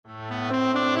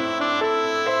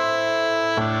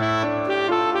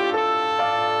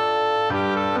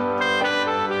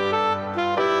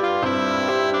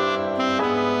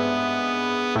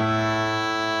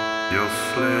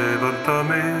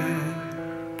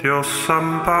Dios,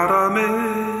 ampárame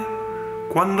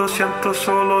cuando siento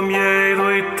solo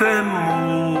miedo y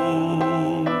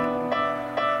temor.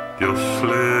 Dios,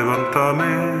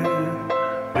 levántame,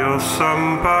 Dios,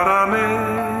 ampárame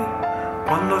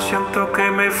cuando siento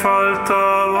que me falta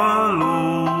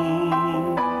valor.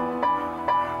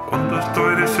 Cuando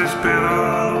estoy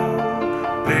desesperado,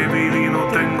 débil y no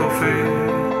tengo fe.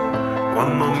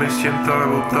 Cuando me siento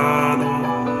agotado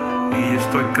y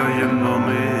estoy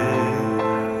cayéndome,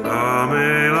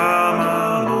 dame la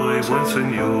mano, buen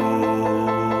Señor.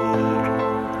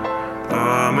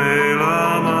 Dame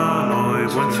la mano,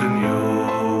 buen Señor.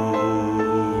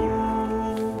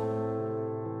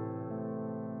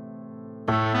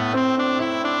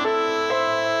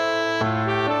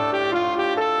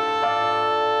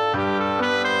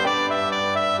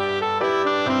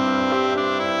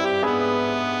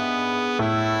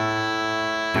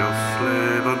 Dios,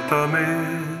 levántame,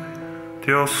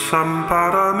 Dios,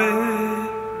 ampárame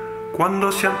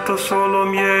cuando siento solo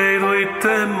miedo y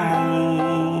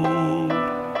temor.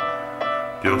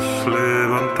 Dios,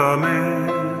 levántame,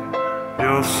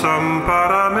 Dios,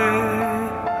 ampárame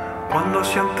cuando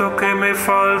siento que me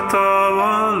falta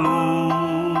valor.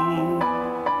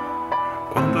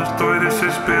 Cuando estoy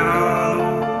desesperado,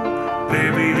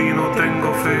 débil y no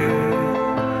tengo fe.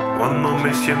 Cuando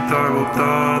me siento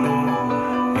agotado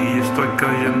y estoy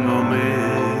cayéndome,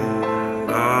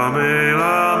 dame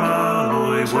la mano,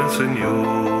 buen Señor.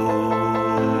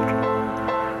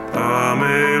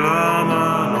 Dame la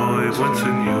mano, buen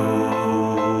Señor.